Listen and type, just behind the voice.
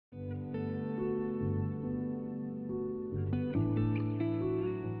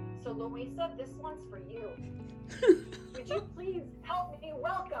Louisa, this one's for you. Would you please help me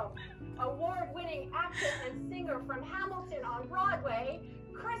welcome award-winning actor and singer from Hamilton on Broadway,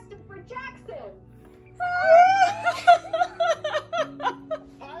 Christopher Jackson?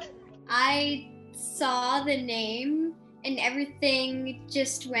 I saw the name and everything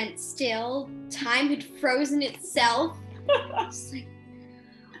just went still. Time had frozen itself. It's like,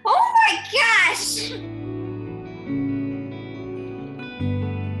 oh my gosh!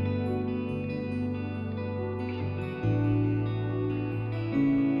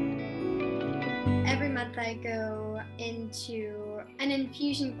 Every month I go into an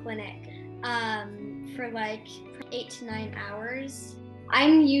infusion clinic for like 8 to 9 hours.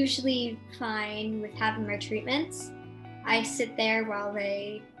 I'm usually fine with having my treatments. I sit there while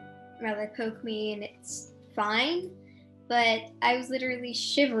they poke me and it's fine, but I was literally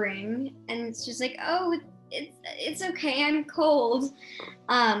shivering and it's just like, oh, it's okay, I'm cold.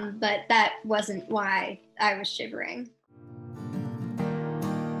 But that wasn't why I was shivering.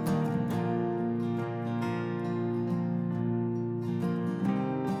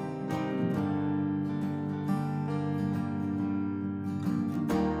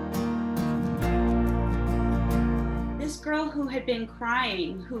 Girl who had been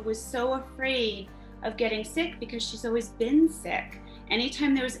crying, who was so afraid of getting sick because she's always been sick.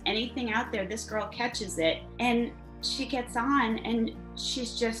 Anytime there was anything out there, this girl catches it and she gets on and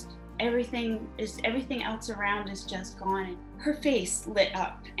she's just, everything else around is just gone. Her face lit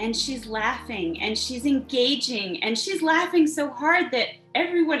up and she's laughing and she's engaging and she's laughing so hard that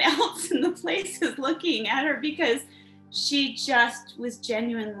everyone else in the place is looking at her because she just was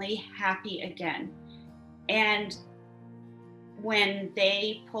genuinely happy again. And when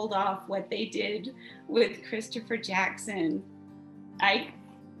they pulled off what they did with Christopher Jackson, I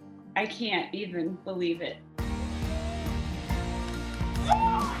can't even believe it.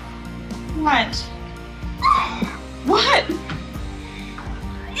 What? What?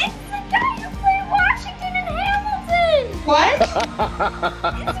 It's the guy who played Washington in Hamilton! What?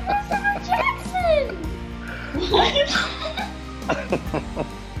 It's Christopher Jackson! What?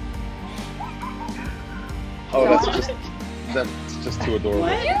 Oh, that's just too adorable.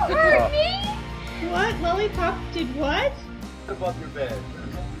 What? You heard me? What? Lollipop did what? Above your bed.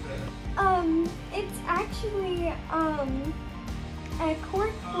 It's actually, a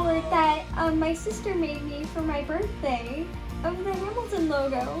corkboard that, my sister made me for my birthday of the Hamilton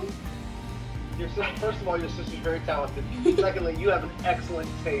logo. First of all, your sister's very talented. Secondly, you have an excellent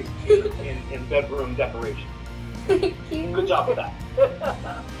taste in bedroom decoration. Thank you. Good job with that.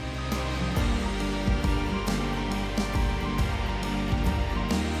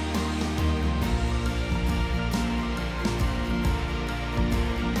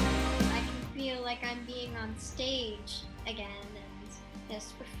 Like I'm being on stage again and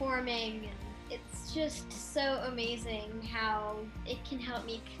just performing, and it's just so amazing how it can help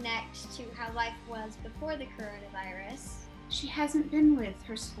me connect to how life was before the coronavirus. She hasn't been with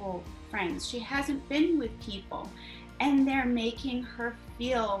her school friends. She hasn't been with people, and they're making her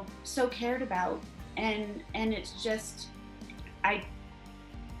feel so cared about, and it's just,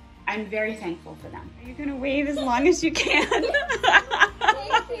 I'm very thankful for them. You're gonna wave as long as you can.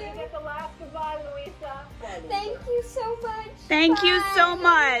 Thank you. Get the last goodbye, Louisa. Thank you so much. Thank Bye. you so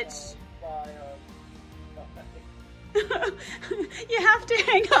much. Bye. You have to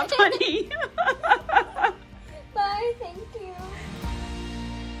hang up, honey.